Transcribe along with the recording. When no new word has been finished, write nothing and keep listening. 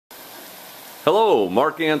Hello,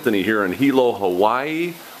 Mark Anthony here in Hilo,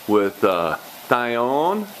 Hawaii with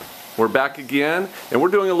Dione. We're back again and we're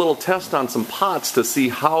doing a little test on some pots to see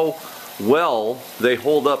how well they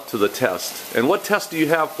hold up to the test. And what test do you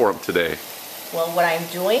have for them today? Well, what I'm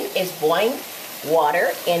doing is boiling water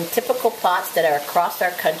in typical pots that are across our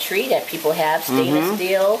country that people have, stainless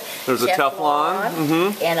steel, there's a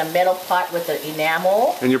Teflon, and a metal pot with an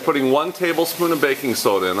enamel. And you're putting 1 tablespoon of baking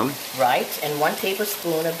soda in them. Right, and 1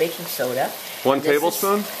 tablespoon of baking soda. 1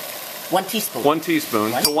 tablespoon? 1 teaspoon. 1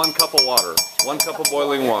 teaspoon to 1 cup of water. 1 cup of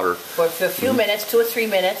boiling water. For a few minutes, 2 or 3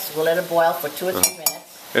 minutes. We'll let it boil for 2 or 3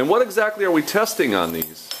 minutes. And what exactly are we testing on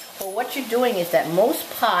these? Well, what you're doing is that most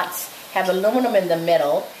pots have aluminum in the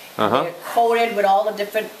middle. They're coated with all the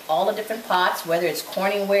different pots, whether it's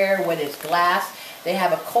Corningware, whether it's glass. They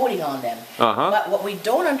have a coating on them. But what we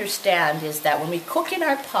don't understand is that when we cook in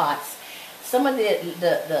our pots, some of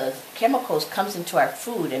the chemicals comes into our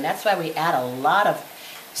food, and that's why we add a lot of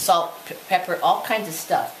salt, pepper, all kinds of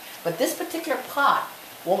stuff. But this particular pot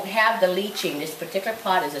won't have the leaching. This particular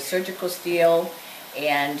pot is a surgical steel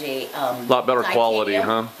and a lot better titanium. Quality,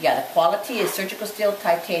 huh? Yeah, the quality is surgical steel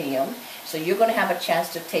titanium. So you're going to have a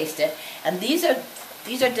chance to taste it. And these are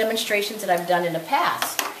demonstrations that I've done in the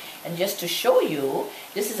past. And just to show you,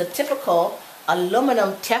 this is a typical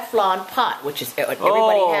aluminum Teflon pot, which is what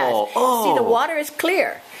everybody has. See, the water is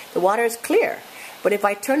clear. The water is clear. But if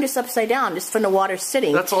I turn this upside down, just from the water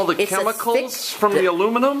sitting, that's all the chemicals from the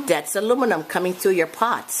aluminum? That's aluminum coming through your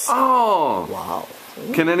pots. Oh. Wow.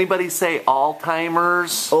 Can anybody say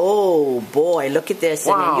Alzheimer's? Oh boy, look at this.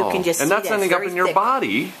 Wow. And you can just see that's ending up in your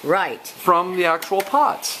body. Right. From the actual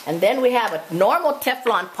pots. And then we have a normal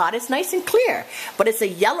Teflon pot. It's nice and clear, but it's a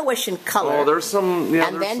yellowish in color. Oh, there's some, yeah,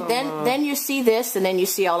 and then you see this, and then you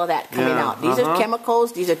see all of that coming out. These are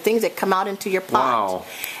chemicals. These are things that come out into your pot. Wow.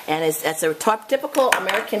 And that's a typical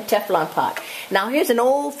American Teflon pot. Now here's an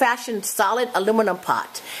old-fashioned solid aluminum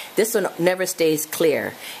pot. This one never stays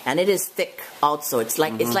clear, and it is thick also. It's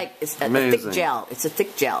like it's a thick gel. It's a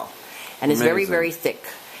thick gel, and it's very, very thick.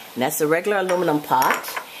 And that's a regular aluminum pot.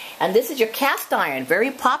 And this is your cast iron,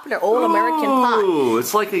 very popular old American pot. Oh,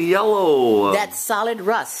 it's like a yellow. That solid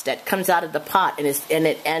rust that comes out of the pot,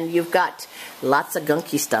 and you've got lots of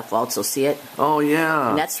gunky stuff also. See it? Oh yeah.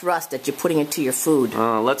 And that's rust that you're putting into your food.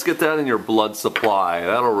 Let's get that in your blood supply.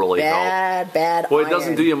 That'll really help. Bad Boy, iron. it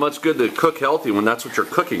doesn't do you much good to cook healthy when that's what you're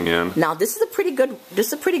cooking in. Now this is a pretty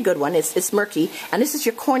good one. It's murky, and this is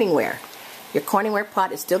your Corningware. Your Corningware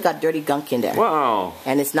pot has still got dirty gunk in there. Wow.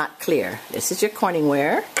 And it's not clear. This is your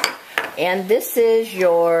Corningware. And this is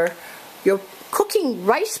your cooking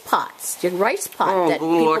rice pots. Your rice pot. Oh, that the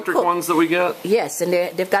little electric cook. Ones that we get? Yes, and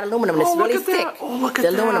they've got aluminum. And it's really thick. That. Oh, look at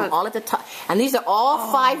the that. aluminum all at the top. And these are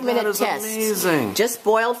all 5-minute tests. Amazing. Just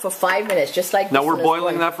boiled for 5 minutes, just like now this we're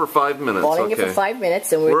boiling that for 5 minutes. Boiling it for 5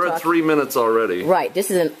 minutes. And we're at 3 minutes already. Right.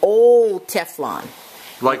 This is an old Teflon.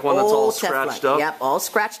 Like one that's all scratched up? Yep, all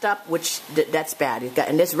scratched up, which that's bad.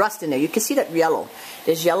 And there's rust in there. You can see that yellow.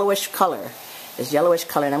 There's yellowish color. There's yellowish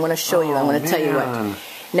color, and I'm going to show you. I'm going to tell you what.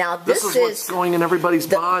 Now this is what's going in everybody's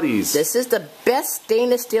bodies. This is the best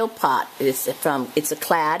stainless steel pot. It's a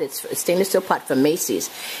Clad. It's a stainless steel pot from Macy's.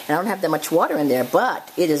 And I don't have that much water in there,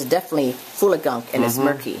 but it is definitely full of gunk and it's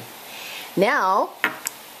murky. Now,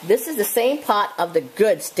 this is the same pot of the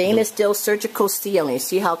good stainless steel surgical steel. And you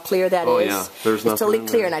see how clear that is? Oh yeah, there's nothing It's totally in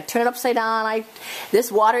clear. there. And I turn it upside down.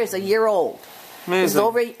 This water is a year old.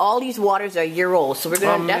 Amazing. All these waters are a year old, so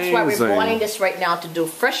that's why we're boiling this right now to do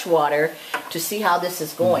fresh water to see how this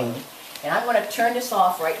is going. And I'm going to turn this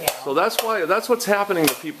off right now. So that's what's happening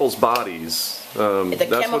to people's bodies. The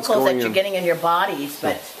chemicals that you're getting in your bodies,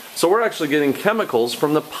 but so we're actually getting chemicals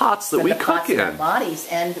from the pots that we cook in. Our bodies,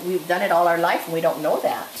 and we've done it all our life, and we don't know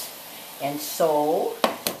that. And so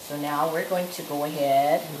now we're going to go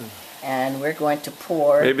ahead and we're going to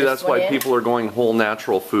pour. Maybe that's why people are going whole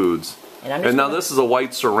natural foods. And now this is a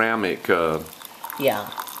white ceramic pot.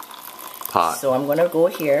 So I'm going to go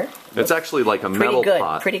here. It's actually like a metal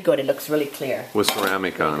pot. Pretty good. It looks really clear. With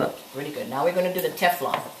ceramic on it. Really good. Now we're going to do the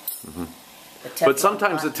Teflon. But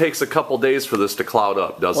sometimes it takes a couple days for this to cloud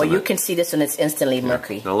up, doesn't it? Well, you can see this one. It's instantly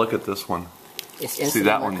murky. Now look at this one. It's instantly see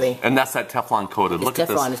that murky. one? And that's that Teflon coated. Look at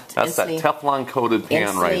this. That's that Teflon coated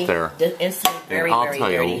pan right there. Instantly very, I'll very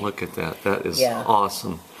tell dirty. you, look at that. That is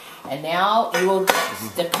awesome. And now you will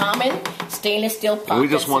get the common stainless steel pot. And we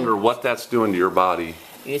just wonder what that's doing to your body.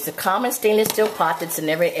 It's a common stainless steel pot that's in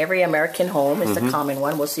every American home. It's the common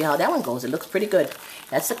one. We'll see how that one goes. It looks pretty good.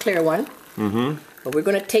 That's the clear one. But we're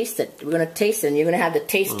going to taste it. We're going to taste it, and you're going to have the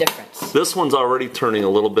taste difference. This one's already turning a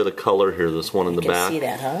little bit of color here, this one in the back. You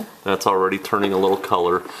can see that, huh? That's already turning a little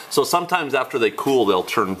color. So sometimes after they cool, they'll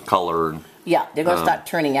turn color. Yeah, they're going to start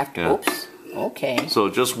turning after. Yeah. Oops. Okay. So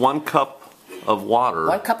just 1 cup of water.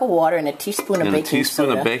 1 cup of water and a teaspoon of baking soda. And a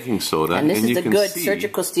teaspoon of baking soda. And this is you the can good see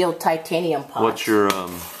surgical steel titanium pot. what your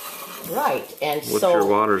right. And what so your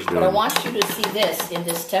water's doing. But I want you to see this in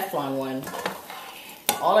this Teflon one.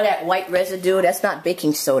 All of that white residue, that's not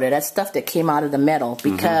baking soda. That's stuff that came out of the metal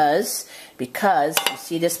because you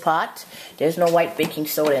see this pot? There's no white baking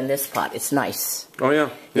soda in this pot. It's nice. Oh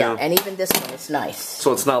yeah. Yeah, and even this one, it's nice.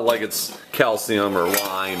 So it's not like it's calcium or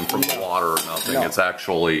lime from the water or nothing. No. It's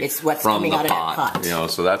actually what's from coming the out of that pot. You know,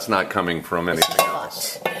 so that's not coming from anything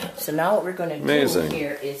else. So now what we're going to do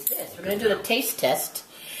here is this. We're going to do the taste test.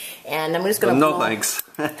 And I'm just going to No thanks.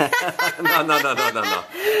 no.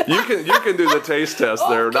 You can do the taste test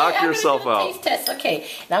there. Knock yourself out. Taste test. Okay.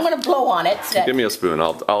 Now I'm going to blow on it. So give me a spoon.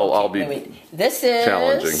 I'll be This is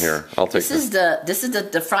challenging here. I'll take this. This is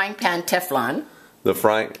the frying pan Teflon. The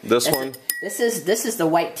frying one? This is the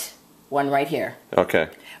white one right here. Okay.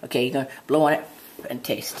 Okay, you're going to blow on it and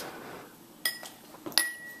taste.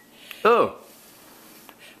 Oh.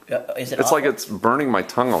 Is it It's awful? like it's burning my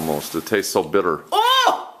tongue almost. It tastes so bitter. Oh!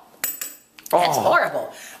 That's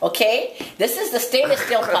horrible. Okay, this is the stainless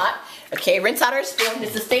steel pot. Okay, rinse out our spoon. This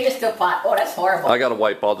is the stainless steel pot. Oh, that's horrible. I got a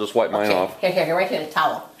wipe. I'll just wipe mine off. Here, right here, the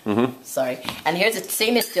towel. Sorry. And here's a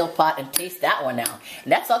stainless steel pot, and taste that one now.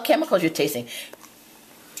 And that's all chemicals you're tasting.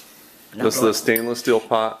 Now this is the stainless steel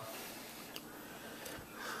pot.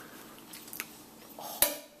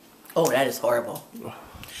 Oh, that is horrible.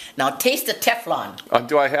 Now taste the Teflon.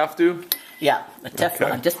 Do I have to? Yeah, the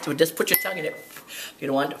Teflon. Okay. Just put your tongue in it. You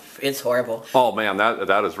don't want. It's horrible. Oh man,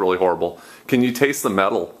 that is really horrible. Can you taste the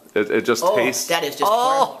metal? It just tastes. That is just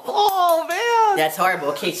horrible. Oh man. That's horrible.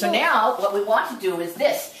 Okay, so now what we want to do is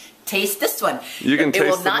this. Taste this one. You can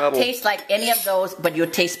taste the metal. It will not taste like any of those, but you'll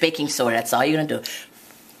taste baking soda. That's all you're gonna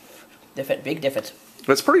do. Big difference.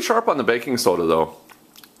 It's pretty sharp on the baking soda though.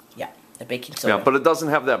 Yeah, the baking soda. Yeah, but it doesn't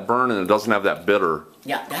have that burn and it doesn't have that bitter.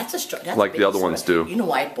 Yeah, that's like the other ones do. You know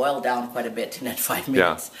why it boiled down quite a bit in that 5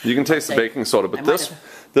 minutes. Yeah, you can taste the baking soda, but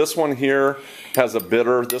this one here has a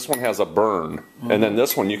bitter. This one has a burn, and then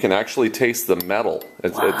this one you can actually taste the metal.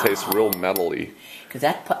 It tastes real metally. Because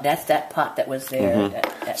that's that pot that was there.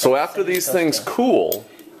 So after these things cool,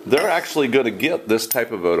 they're actually going to get this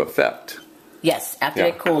type of an effect. Yes, after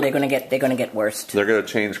they cool, they're gonna get worse. They're gonna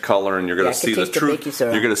change color, and you're gonna see the true.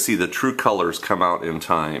 You're gonna see the true colors come out in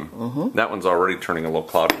time. That one's already turning a little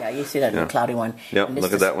cloudy. Yeah, you see that cloudy one. Yep,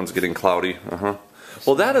 look at that one's getting cloudy.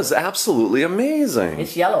 Well, that is absolutely amazing.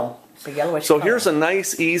 It's yellow. It's a yellowish So color. here's a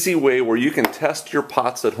nice, easy way where you can test your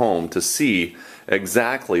pots at home to see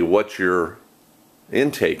exactly what you're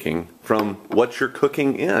intaking from what you're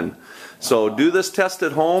cooking in. So do this test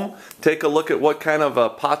at home. Take a look at what kind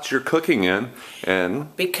of pots you're cooking in,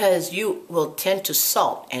 and because you will tend to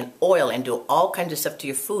salt and oil and do all kinds of stuff to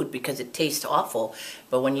your food because it tastes awful.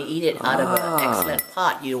 But when you eat it out of an excellent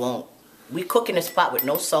pot, you won't. We cook in this pot with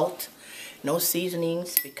no salt, no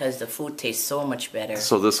seasonings, because the food tastes so much better.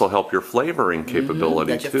 So this will help your flavoring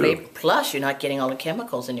capability too. Plus, you're not getting all the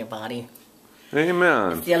chemicals in your body.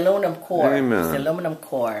 Amen. It's the aluminum core. Amen. It's the aluminum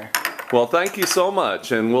core. Well, thank you so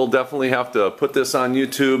much, and we'll definitely have to put this on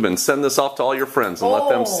YouTube and send this off to all your friends and let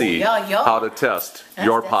them see how to test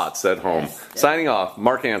your pots at home. Signing off,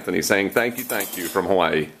 Mark Anthony saying thank you from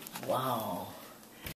Hawaii. Wow.